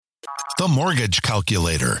The Mortgage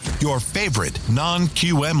Calculator, your favorite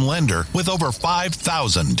non-QM lender with over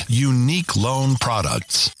 5,000 unique loan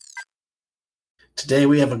products. Today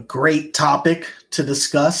we have a great topic to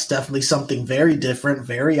discuss, definitely something very different,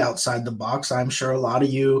 very outside the box. I'm sure a lot of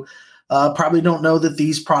you probably don't know that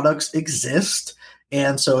these products exist,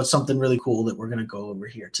 and so it's something really cool that we're going to go over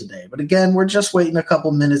here today. But again, we're just waiting a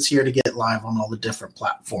couple minutes here to get live on all the different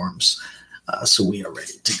platforms, so we are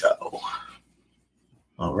ready to go.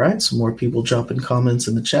 All right, some more people dropping comments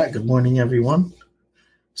in the chat. Good morning, everyone.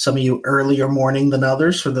 Some of you earlier morning than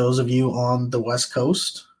others for those of you on the West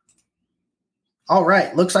Coast. All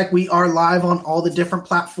right, looks like we are live on all the different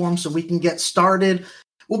platforms, so we can get started.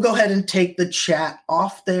 We'll go ahead and take the chat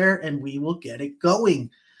off there, and we will get it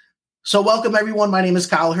going. So welcome, everyone. My name is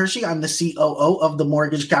Kyle Hershey. I'm the COO of the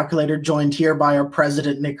Mortgage Calculator, joined here by our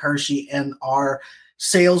president, Nick Hershey, and our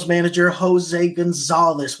sales manager, Jose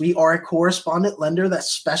Gonzalez. We are a correspondent lender that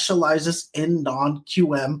specializes in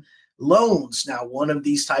non-QM loans. Now, one of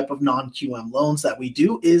these type of non-QM loans that we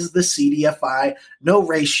do is the CDFI, no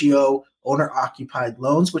ratio, owner-occupied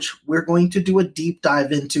loans, which we're going to do a deep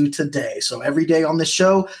dive into today. So every day on the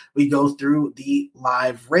show, we go through the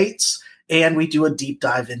live rates and we do a deep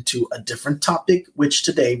dive into a different topic, which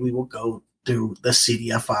today we will go through the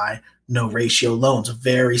CDFI no ratio loans, a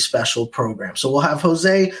very special program. So we'll have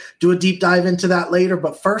Jose do a deep dive into that later.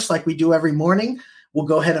 But first, like we do every morning, we'll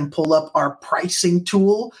go ahead and pull up our pricing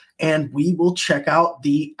tool and we will check out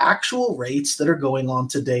the actual rates that are going on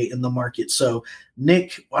today in the market. So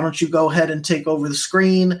Nick, why don't you go ahead and take over the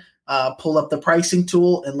screen, pull up the pricing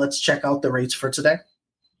tool, and let's check out the rates for today.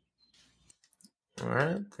 All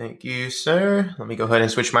right. Thank you, sir. Let me go ahead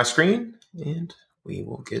and switch my screen and we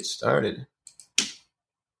will get started.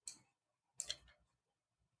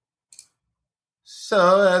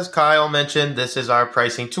 So as Kyle mentioned, this is our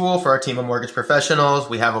pricing tool for our team of mortgage professionals.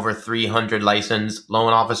 We have over 300 licensed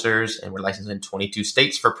loan officers, and we're licensed in 22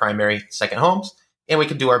 states for primary second homes. And we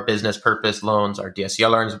can do our business purpose loans, our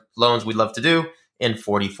DSCR loans we love to do in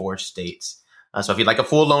 44 states. So if you'd like a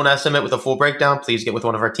full loan estimate with a full breakdown, please get with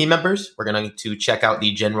one of our team members. We're going to check out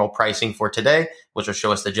the general pricing for today, which will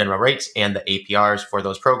show us the general rates and the APRs for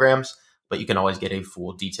those programs. But you can always get a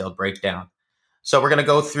full detailed breakdown. So we're going to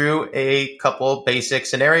go through a couple basic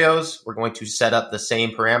scenarios. We're going to set up the same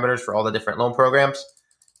parameters for all the different loan programs.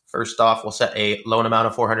 First off, we'll set a loan amount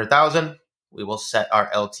of $400,000. We will set our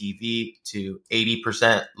LTV to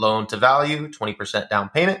 80% loan to value, 20% down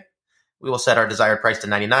payment. We will set our desired price to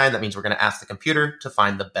 $99. That means we're going to ask the computer to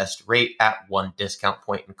find the best rate at one discount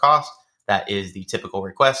point in cost. That is the typical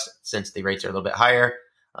request since the rates are a little bit higher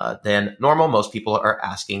than normal. Most people are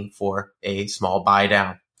asking for a small buy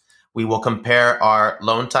down. We will compare our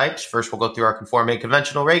loan types. First, we'll go through our conforming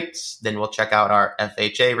conventional rates. Then we'll check out our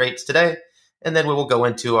FHA rates today. And then we will go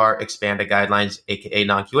into our expanded guidelines, aka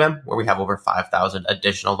non-QM, where we have over 5,000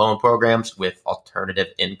 additional loan programs with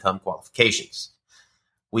alternative income qualifications.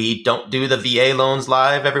 We don't do the VA loans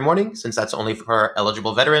live every morning since that's only for our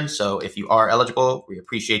eligible veterans. So if you are eligible, we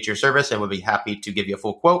appreciate your service and we'll be happy to give you a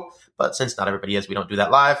full quote. But since not everybody is, we don't do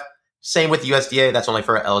that live. Same with USDA. That's only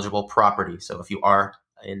for eligible property. So if you are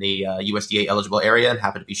in the USDA eligible area and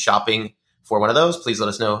happen to be shopping for one of those, please let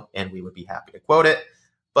us know and we would be happy to quote it.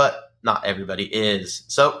 But not everybody is.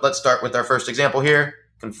 So let's start with our first example here,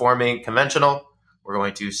 conforming conventional. We're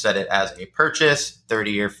going to set it as a purchase,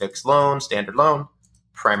 30-year fixed loan, standard loan,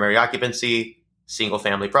 primary occupancy, single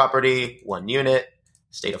family property, one unit,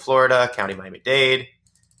 state of Florida, county Miami-Dade.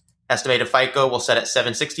 Estimated FICO we'll set at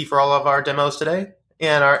 760 for all of our demos today.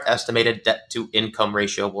 And our estimated debt to income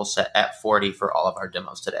ratio will set at 40 for all of our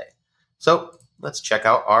demos today. So let's check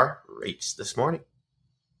out our rates this morning.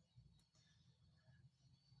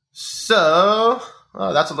 So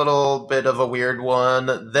that's a little bit of a weird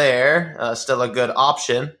one there. Still a good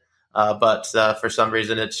option, but for some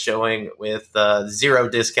reason it's showing with 0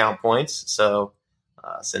 discount points. So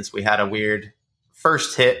since we had a weird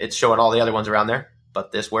first hit, it's showing all the other ones around there,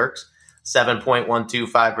 but this works.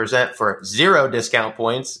 7.125% for 0 discount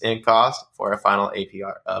points in cost for a final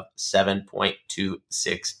APR of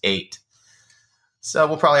 7.268. So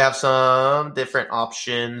we'll probably have some different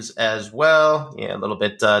options as well. Yeah, a little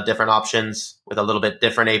bit different options with a little bit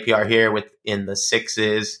different APR here within the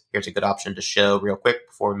 6s. Here's a good option to show real quick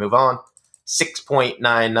before we move on.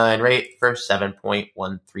 6.99 rate for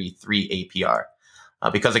 7.133 APR.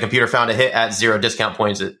 Because the computer found a hit at 0 discount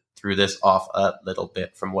points, it threw this off a little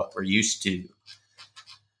bit from what we're used to.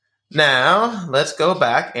 Now, let's go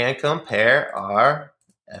back and compare our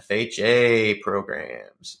FHA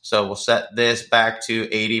programs. So we'll set this back to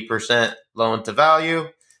 80% loan to value.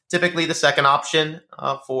 Typically, the second option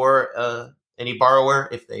for any borrower,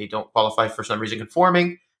 if they don't qualify for some reason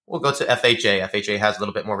conforming, we'll go to FHA. FHA has a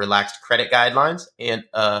little bit more relaxed credit guidelines and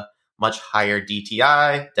a much higher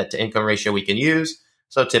DTI, debt to income ratio we can use.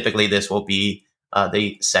 So typically this will be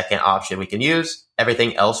the second option we can use.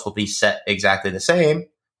 Everything else will be set exactly the same,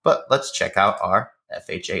 but let's check out our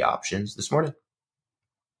FHA options this morning.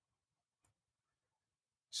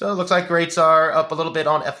 So it looks like rates are up a little bit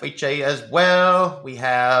on FHA as well. We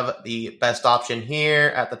have the best option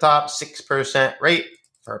here at the top, 6% rate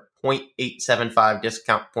for 0.875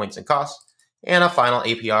 discount points and costs, and a final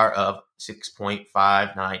APR of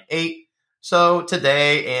 6.598. So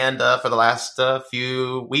today and for the last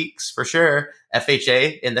few weeks, for sure,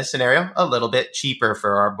 FHA in this scenario, a little bit cheaper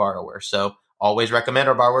for our borrowers. So always recommend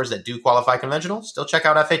our borrowers that do qualify conventional, still check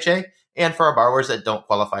out FHA. And for our borrowers that don't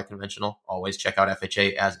qualify conventional, always check out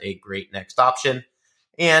FHA as a great next option.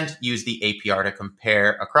 And use the APR to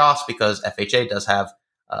compare across, because FHA does have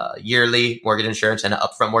yearly mortgage insurance and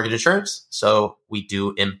upfront mortgage insurance. So we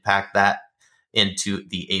do impact that into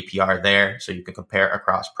the APR there, so you can compare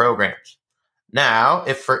across programs. Now,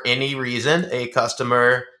 if for any reason a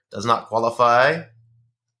customer does not qualify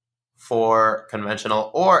for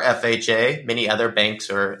conventional or FHA, many other banks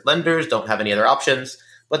or lenders don't have any other options,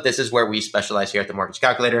 but this is where we specialize here at the Mortgage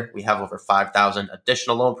Calculator. We have over 5,000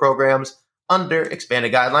 additional loan programs under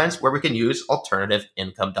expanded guidelines where we can use alternative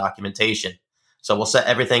income documentation. So we'll set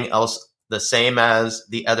everything else the same as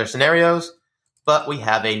the other scenarios, but we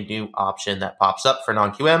have a new option that pops up for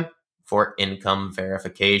non-QM for income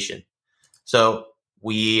verification. So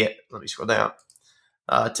let me scroll down.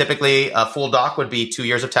 Typically, a full doc would be 2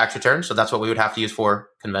 years of tax return. So that's what we would have to use for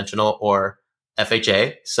conventional or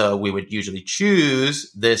FHA. So we would usually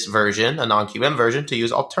choose this version, a non-QM version, to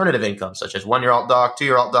use alternative income, such as 1 year alt doc, 2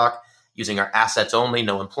 year alt doc, using our assets only,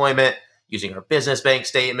 no employment, using our business bank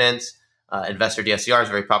statements. Investor DSCR is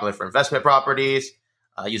very popular for investment properties,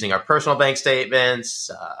 using our personal bank statements,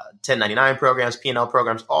 1099 programs, P&L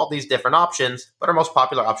programs, all these different options. But our most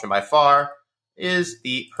popular option by far is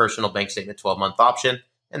the personal bank statement 12-month option.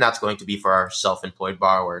 And that's going to be for our self-employed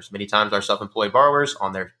borrowers. Many times our self-employed borrowers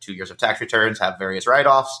on their 2 years of tax returns have various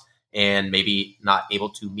write-offs and maybe not able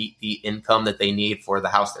to meet the income that they need for the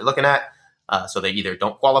house they're looking at. So they either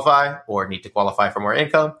don't qualify or need to qualify for more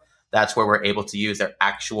income. That's where we're able to use their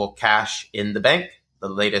actual cash in the bank, the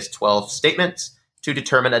latest 12 statements, to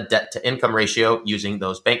determine a debt to income ratio using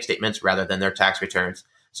those bank statements rather than their tax returns.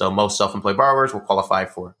 So most self-employed borrowers will qualify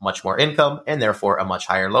for much more income and therefore a much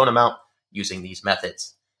higher loan amount using these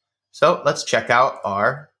methods. So let's check out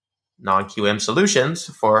our non-QM solutions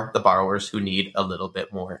for the borrowers who need a little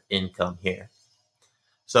bit more income here.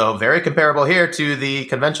 So very comparable here to the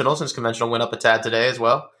conventional, since conventional went up a tad today as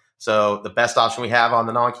well. So the best option we have on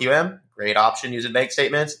the non-QM, great option using bank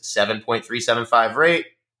statements, 7.375 rate.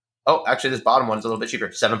 Oh, actually this bottom one is a little bit cheaper,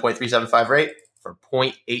 7.375 rate for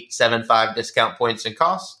 0.875 discount points and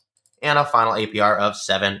costs, and a final APR of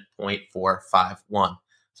 7.451.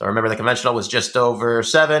 So remember, the conventional was just over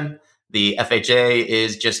 7. The FHA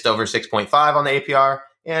is just over 6.5 on the APR.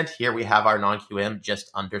 And here we have our non-QM just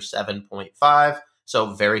under 7.5.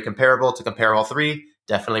 So very comparable. To compare all three,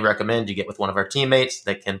 definitely recommend you get with one of our teammates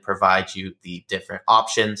that can provide you the different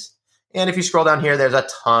options. And if you scroll down here, there's a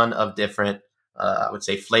ton of different, I would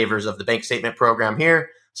say, flavors of the bank statement program here.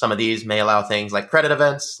 Some of these may allow things like credit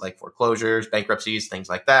events, like foreclosures, bankruptcies, things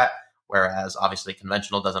like that. Whereas obviously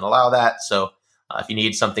conventional doesn't allow that. So if you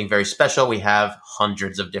need something very special, we have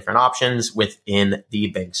hundreds of different options within the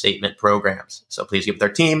bank statement programs. So please get with our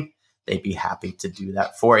team. They'd be happy to do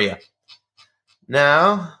that for you.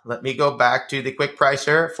 Now, let me go back to the quick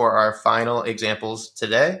pricer for our final examples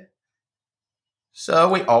today. So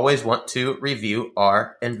we always want to review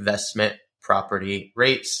our investment property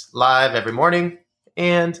rates live every morning.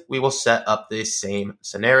 And we will set up the same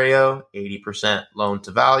scenario, 80% loan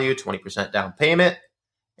to value, 20% down payment.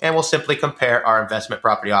 And we'll simply compare our investment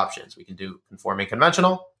property options. We can do conforming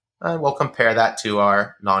conventional, and we'll compare that to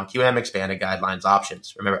our non-QM expanded guidelines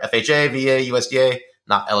options. Remember, FHA, VA, USDA,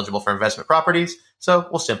 not eligible for investment properties. So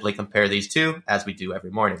we'll simply compare these two as we do every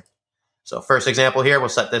morning. So first example here, we'll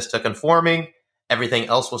set this to conforming. Everything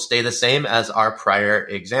else will stay the same as our prior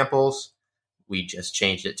examples. We just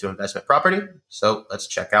changed it to investment property. So let's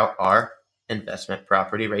check out our investment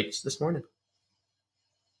property rates this morning.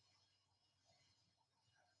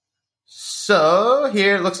 So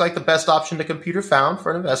here it looks like the best option the computer found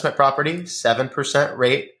for an investment property, 7%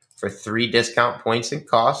 rate for 3 discount points and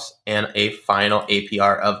costs, and a final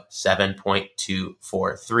APR of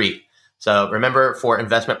 7.243. So remember, for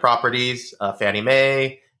investment properties, Fannie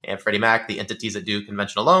Mae and Freddie Mac, the entities that do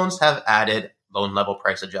conventional loans, have added loan level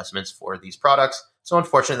price adjustments for these products So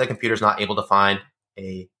unfortunately, the computer's not able to find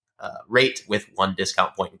a rate with one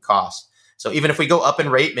discount point in cost. So even if we go up in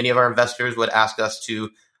rate, many of our investors would ask us to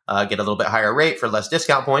get a little bit higher rate for less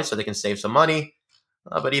discount points so they can save some money.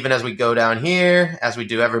 But even as we go down here, as we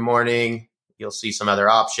do every morning, you'll see some other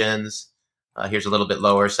options. Here's a little bit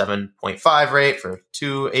lower, 7.5 rate for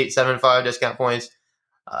 2.875 discount points,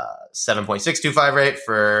 7.625 rate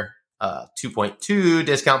for 2.2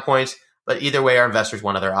 discount points. But either way, our investors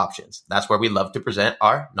want other options. That's where we love to present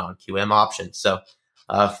our non-QM options. So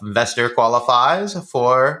if investor qualifies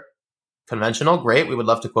for conventional, great. We would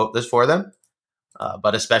love to quote this for them.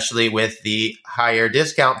 But especially with the higher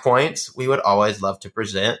discount points, we would always love to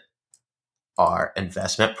present our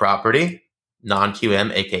investment property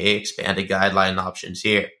non-QM, aka expanded guideline options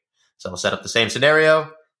here. So we'll set up the same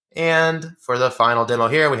scenario. And for the final demo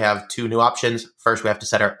here, we have two new options. First, we have to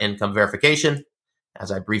set our income verification.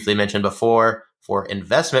 As I briefly mentioned before, for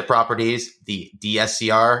investment properties, the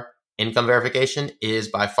DSCR income verification is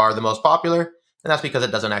by far the most popular. And that's because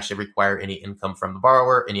it doesn't actually require any income from the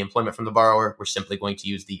borrower, any employment from the borrower. We're simply going to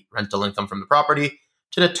use the rental income from the property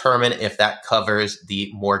to determine if that covers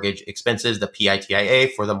the mortgage expenses, the PITIA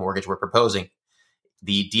for the mortgage we're proposing.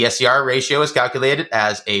 The DSCR ratio is calculated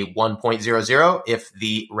as a 1.00 if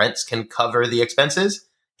the rents can cover the expenses.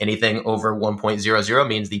 Anything over 1.00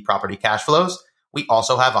 means the property cash flows. We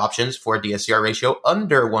also have options for a DSCR ratio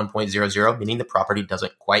under 1.00, meaning the property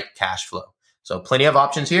doesn't quite cash flow. So plenty of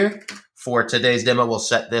options here. For today's demo, we'll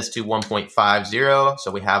set this to 1.50,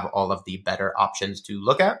 so we have all of the better options to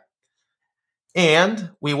look at.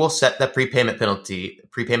 And we will set the prepayment penalty.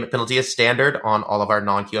 Prepayment penalty is standard on all of our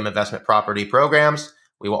non-QM investment property programs.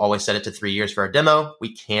 We will always set it to 3 years for our demo.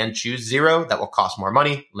 We can choose 0. That will cost more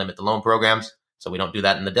money, limit the loan programs. So we don't do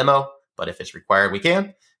that in the demo, but if it's required, we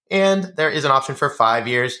can. And there is an option for 5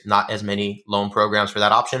 years, not as many loan programs for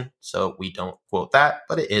that option. So we don't quote that,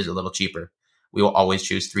 but it is a little cheaper. We will always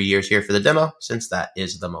choose 3 years here for the demo since that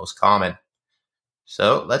is the most common.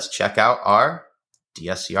 So let's check out our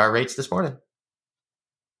DSCR rates this morning.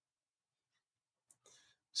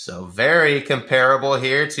 So very comparable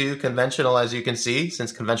here to conventional, as you can see.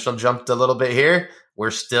 Since conventional jumped a little bit here,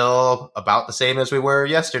 we're still about the same as we were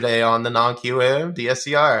yesterday on the non-QM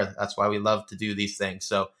DSCR. That's why we love to do these things.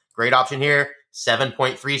 So great option here,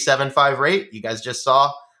 7.375 rate. You guys just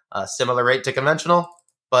saw a similar rate to conventional,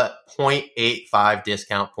 but 0.85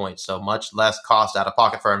 discount points. So much less cost out of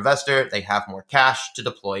pocket for our investor. They have more cash to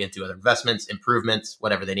deploy into other investments, improvements,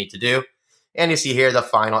 whatever they need to do. And you see here the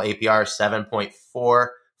final APR, 7.450.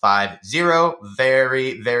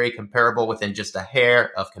 Very, very comparable within just a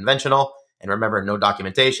hair of conventional. And remember, no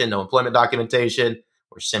documentation, no employment documentation.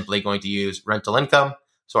 We're simply going to use rental income.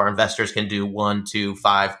 So our investors can do 1, 2,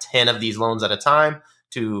 5, 10 of these loans at a time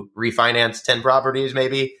to refinance 10 properties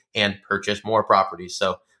maybe and purchase more properties.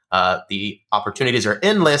 So the opportunities are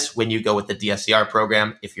endless when you go with the DSCR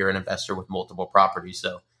program if you're an investor with multiple properties.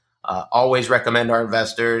 So always recommend our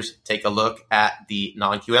investors take a look at the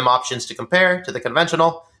non-QM options to compare to the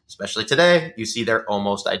conventional. Especially today, you see they're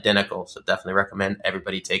almost identical. So definitely recommend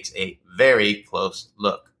everybody takes a very close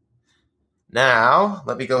look. Now,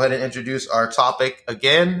 let me go ahead and introduce our topic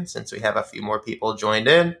again, since we have a few more people joined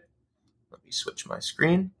in. Let me switch my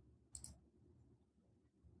screen.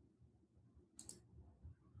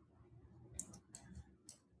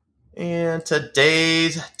 And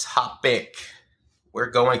today's topic, we're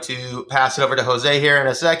going to pass it over to Jose here in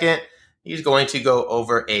a second. He's going to go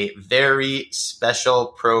over a very special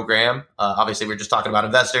program. Obviously, we're just talking about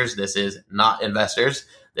investors. This is not investors.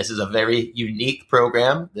 This is a very unique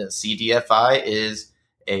program. The CDFI is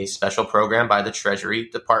a special program by the Treasury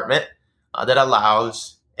Department that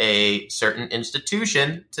allows a certain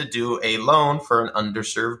institution to do a loan for an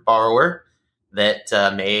underserved borrower that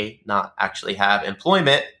may not actually have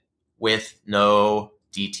employment with no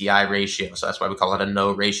DTI ratio. So that's why we call it a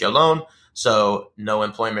no ratio loan. So no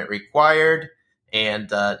employment required and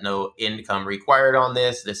no income required on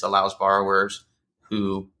this. This allows borrowers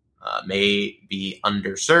who may be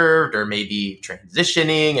underserved or may be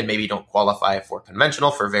transitioning and maybe don't qualify for conventional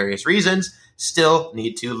for various reasons, still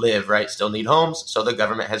need to live, right? Still need homes. So the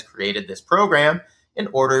government has created this program in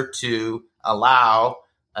order to allow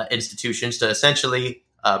institutions to essentially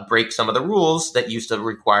break some of the rules that used to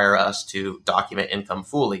require us to document income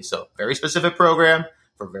fully. So very specific program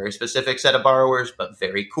for a very specific set of borrowers, but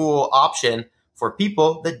very cool option for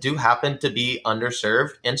people that do happen to be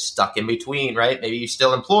underserved and stuck in between, right? Maybe you're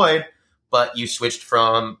still employed, but you switched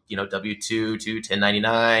from, W-2 to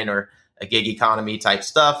 1099 or a gig economy type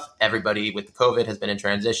stuff. Everybody with COVID has been in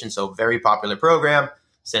transition. So very popular program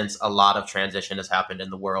since a lot of transition has happened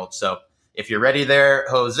in the world. So If you're ready there,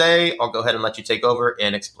 Jose, I'll go ahead and let you take over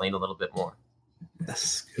and explain a little bit more.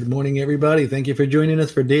 Yes. Good morning, everybody. Thank you for joining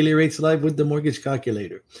us for Daily Rates Live with the Mortgage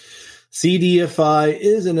Calculator. CDFI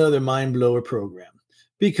is another mind blower program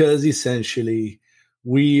because essentially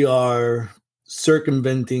we are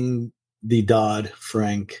circumventing the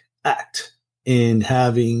Dodd-Frank Act in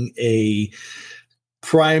having a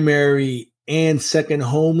primary and second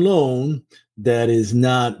home loan that is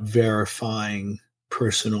not verifying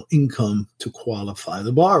personal income to qualify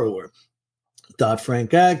the borrower.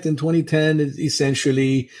 Dodd-Frank Act in 2010 is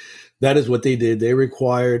essentially, that is what they did. They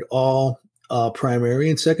required all primary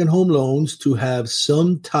and second home loans to have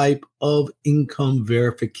some type of income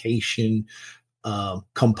verification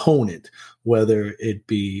component, whether it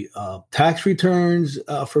be tax returns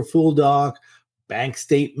for full doc, bank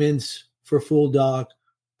statements for full doc,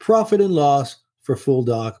 profit and loss for full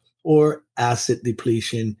doc, or asset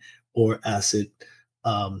depletion or asset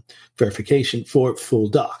verification for full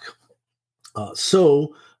doc.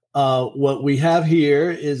 So what we have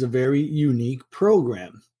here is a very unique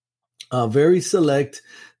program, very select,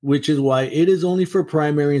 which is why it is only for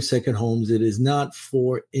primary and second homes. It is not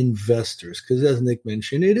for investors because, as Nick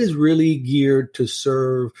mentioned, it is really geared to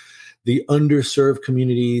serve the underserved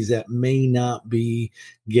communities that may not be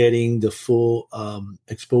getting the full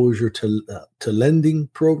exposure to lending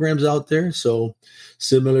programs out there. So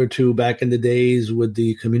similar to back in the days with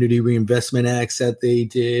the Community Reinvestment Acts that they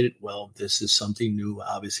did, well, this is something new,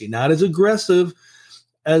 obviously not as aggressive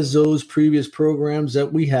as those previous programs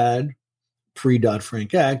that we had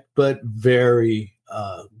pre-Dodd-Frank Act, but very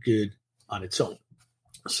good on its own.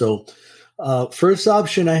 So first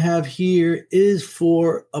option I have here is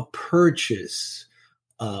for a purchase,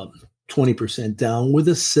 20% down with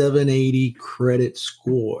a 780 credit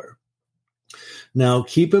score. Now,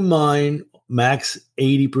 keep in mind, max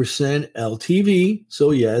 80% LTV.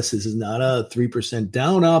 So yes, this is not a 3%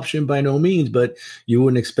 down option by no means, but you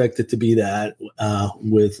wouldn't expect it to be that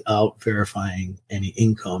without verifying any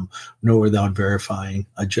income, nor without verifying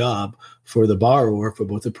a job for the borrower for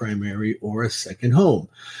both a primary or a second home.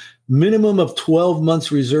 Minimum of 12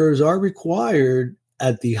 months reserves are required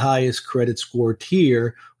at the highest credit score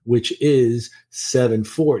tier, which is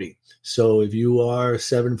 740. So if you are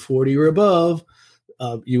 740 or above,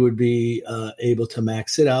 you would be able to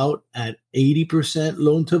max it out at 80%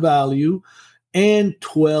 loan to value and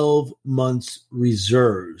 12 months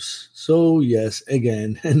reserves. So yes,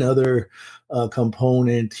 again, another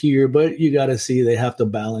component here, but you got to see they have to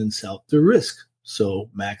balance out the risk. So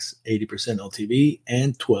max 80% LTV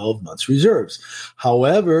and 12 months reserves.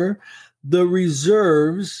 However, the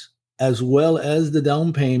reserves, as well as the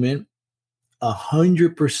down payment,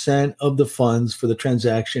 100% of the funds for the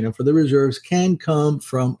transaction and for the reserves can come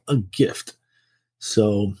from a gift.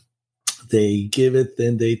 So they give it,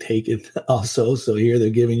 then they take it also. So here they're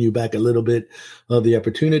giving you back a little bit of the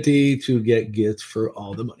opportunity to get gifts for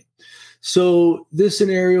all the money. So this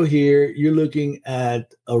scenario here, you're looking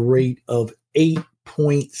at a rate of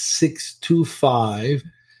 8.625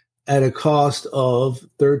 at a cost of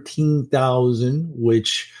 $13,000,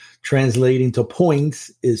 which translating to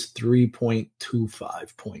points is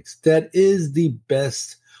 3.25 points. That is the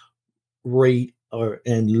best rate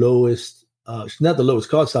and lowest, not the lowest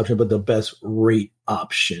cost option, but the best rate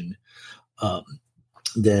option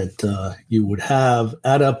that you would have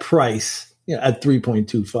at a price at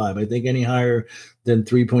 3.25. I think any higher than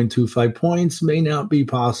 3.25 points may not be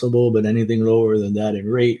possible, but anything lower than that in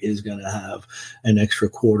rate is going to have an extra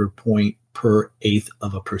quarter point per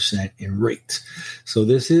 0.1% in rate. So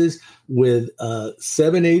this is with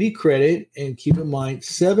 780 credit, and keep in mind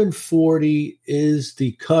 740 is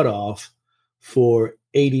the cutoff for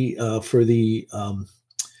 80 for the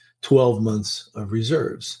 12 months of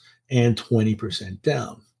reserves and 20%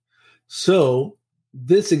 down. So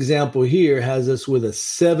this example here has us with a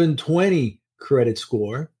 720 credit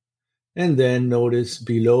score, and then notice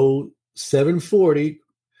below 740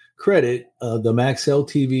 credit, the max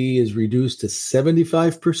LTV is reduced to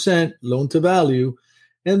 75% loan to value,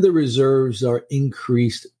 and the reserves are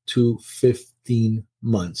increased to 15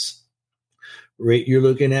 months. Rate you're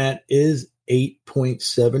looking at is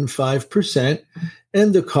 8.75%,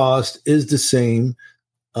 and the cost is the same,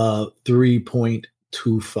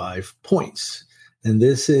 3.25 points. And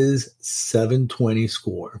this is 720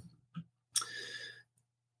 score.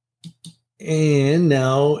 And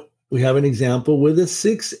now we have an example with a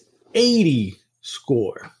 680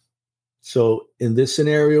 score. So in this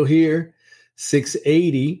scenario here,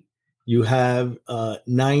 680, you have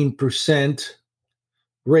 9%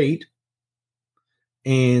 rate,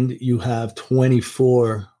 and you have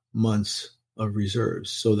 24 months of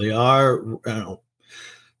reserves. So they are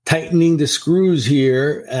tightening the screws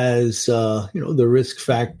here as the risk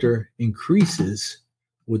factor increases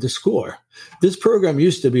with the score. This program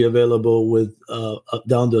used to be available with up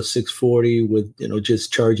down to 640 with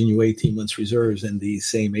just charging you 18 months reserves and the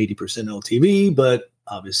same 80% LTV, but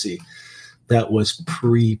obviously that was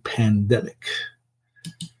pre-pandemic.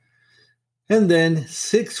 And then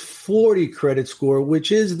 640 credit score,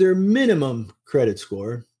 which is their minimum credit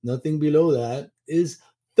score, nothing below that, is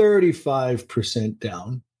 35%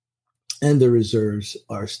 down. And the reserves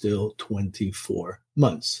are still 24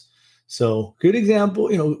 months. So good example,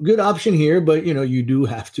 good option here, but, you do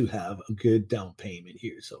have to have a good down payment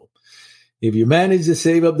here. So if you manage to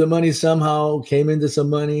save up the money somehow, came into some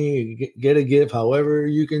money, get a gift, however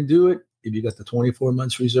you can do it, if you got the 24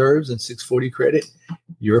 months reserves and 640 credit,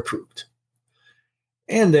 you're approved.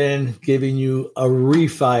 And then giving you a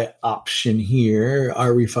refi option here.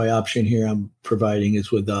 Our refi option here I'm providing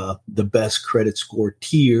is with the best credit score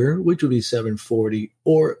tier, which would be 740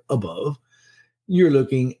 or above. You're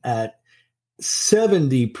looking at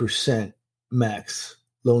 70% max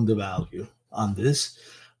loan to value on this.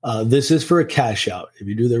 This is for a cash out. If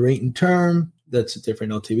you do the rate and term, that's a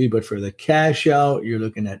different LTV. But for the cash out, you're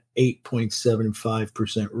looking at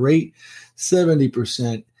 8.75% rate,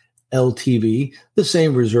 70% LTV, the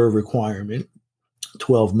same reserve requirement,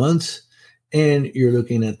 12 months, and you're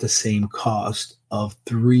looking at the same cost of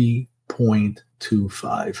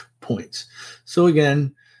 3.25 points. So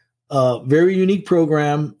again, very unique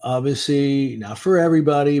program, obviously not for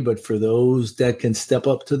everybody, but for those that can step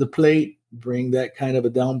up to the plate, bring that kind of a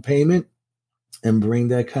down payment and bring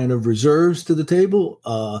that kind of reserves to the table,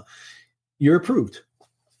 you're approved.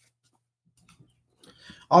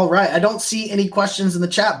 All right. I don't see any questions in the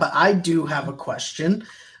chat, but I do have a question.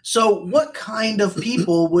 So what kind of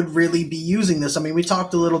people would really be using this? I mean, we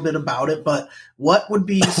talked a little bit about it, but what would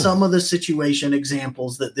be some of the situation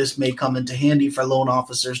examples that this may come into handy for loan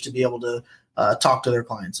officers to be able to talk to their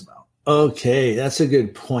clients about? Okay, that's a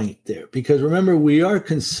good point there, because remember, we are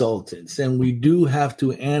consultants and we do have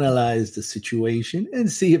to analyze the situation and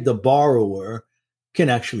see if the borrower can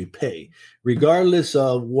actually pay, regardless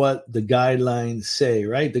of what the guidelines say,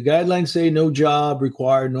 right? The guidelines say no job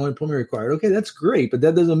required, no employment required. Okay, that's great, but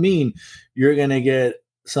that doesn't mean you're going to get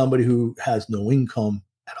somebody who has no income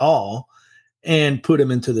at all and put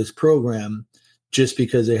them into this program just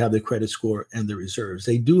because they have the credit score and the reserves.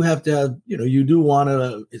 They do have to have, you do want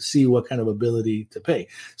to see what kind of ability to pay.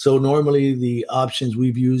 So normally the options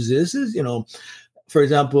we've used is, for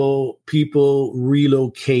example, people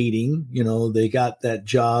relocating, they got that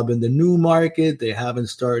job in the new market. They haven't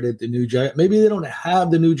started the new job. Maybe they don't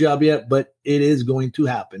have the new job yet, but it is going to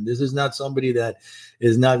happen. This is not somebody that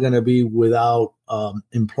is not going to be without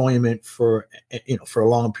employment for a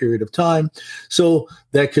long period of time. So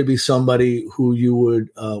that could be somebody who you would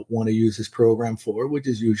want to use this program for, which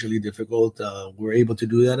is usually difficult. We're able to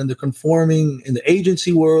do that in the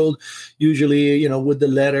agency world, usually, with the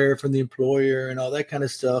letter from the employer and all that kind of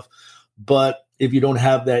stuff. But if you don't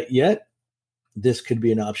have that yet, this could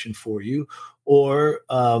be an option for you. Or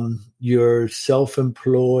your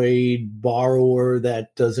self-employed borrower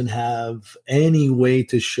that doesn't have any way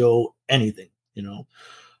to show anything,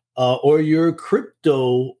 or your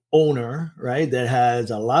crypto owner, right, that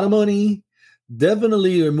has a lot of money.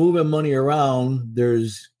 Definitely they're moving money around.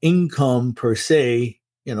 There's income per se,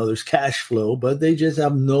 there's cash flow, but they just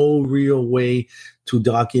have no real way to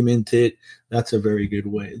document it. That's a very good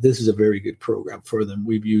way. This is a very good program for them.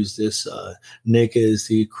 We've used this. Nick is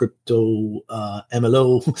the crypto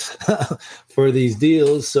MLO for these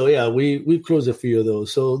deals. So yeah, we've closed a few of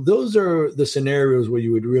those. So those are the scenarios where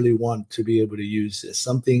you would really want to be able to use this,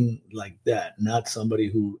 something like that, not somebody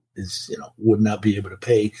who is, would not be able to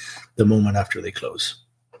pay the moment after they close.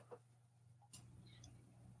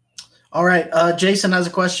 All right. Jason has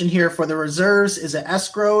a question here for the reserves. Is it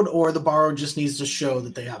escrowed or the borrower just needs to show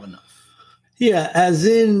that they have enough? Yeah, as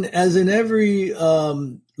in every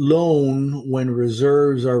loan, when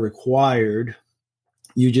reserves are required,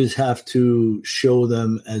 you just have to show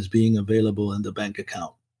them as being available in the bank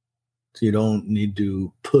account. So you don't need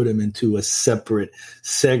to put them into a separate,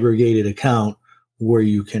 segregated account where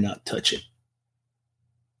you cannot touch it.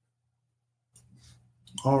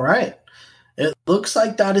 All right. It looks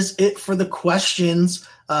like that is it for the questions.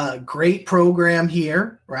 Great program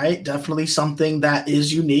here, right? Definitely something that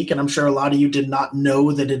is unique, and I'm sure a lot of you did not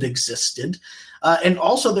know that it existed. And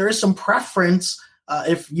also, there is some preference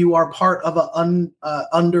if you are part of an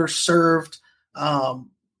underserved,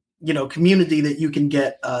 community that you can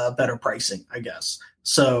get better pricing, I guess.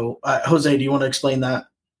 So, Jose, do you want to explain that?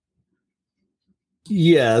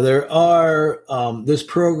 Yeah, there are. This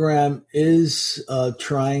program is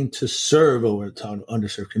trying to serve over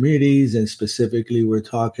underserved communities, and specifically, we're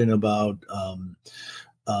talking about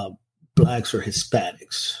Blacks or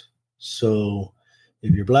Hispanics. So,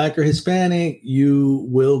 if you're Black or Hispanic, you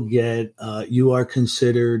will get. You are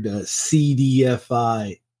considered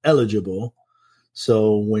CDFI eligible.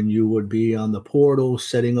 So, when you would be on the portal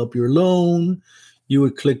setting up your loan, you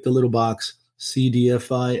would click the little box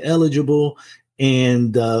CDFI eligible.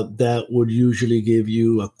 And that would usually give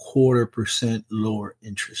you 0.25% lower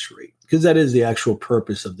interest rate, because that is the actual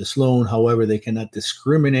purpose of this loan. However, they cannot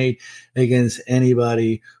discriminate against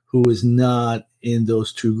anybody who is not in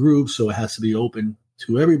those two groups. So it has to be open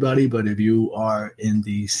to everybody. But if you are in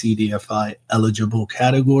the CDFI eligible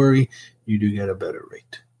category, you do get a better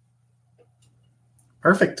rate.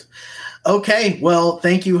 Perfect. Okay. Well,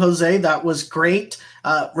 thank you, Jose. That was great.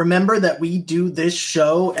 Remember that we do this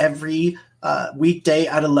show every weekday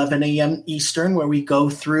at 11 a.m. Eastern, where we go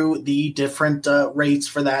through the different rates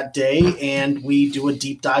for that day, and we do a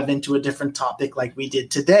deep dive into a different topic like we did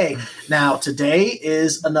today. Now, today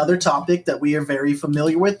is another topic that we are very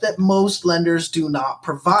familiar with that most lenders do not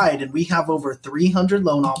provide, and we have over 300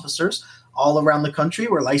 loan officers all around the country.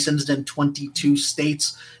 We're licensed in 22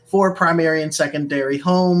 states for primary and secondary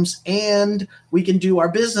homes, and we can do our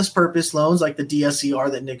business purpose loans like the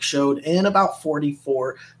DSCR that Nick showed in about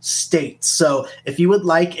 44 states. So if you would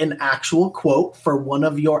like an actual quote for one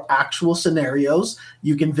of your actual scenarios,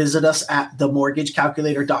 you can visit us at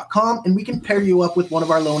themortgagecalculator.com, and we can pair you up with one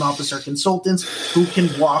of our loan officer consultants who can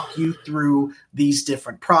walk you through these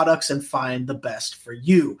different products and find the best for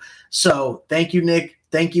you. So thank you, Nick.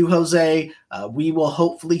 Thank you, Jose. We will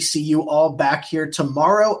hopefully see you all back here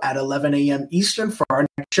tomorrow at 11 a.m. Eastern for our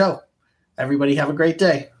next show. Everybody have a great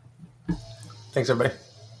day. Thanks, everybody.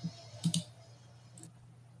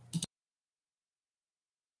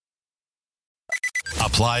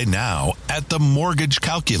 Apply now at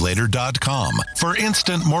themortgagecalculator.com for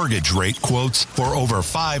instant mortgage rate quotes for over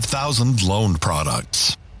 5,000 loan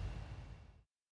products.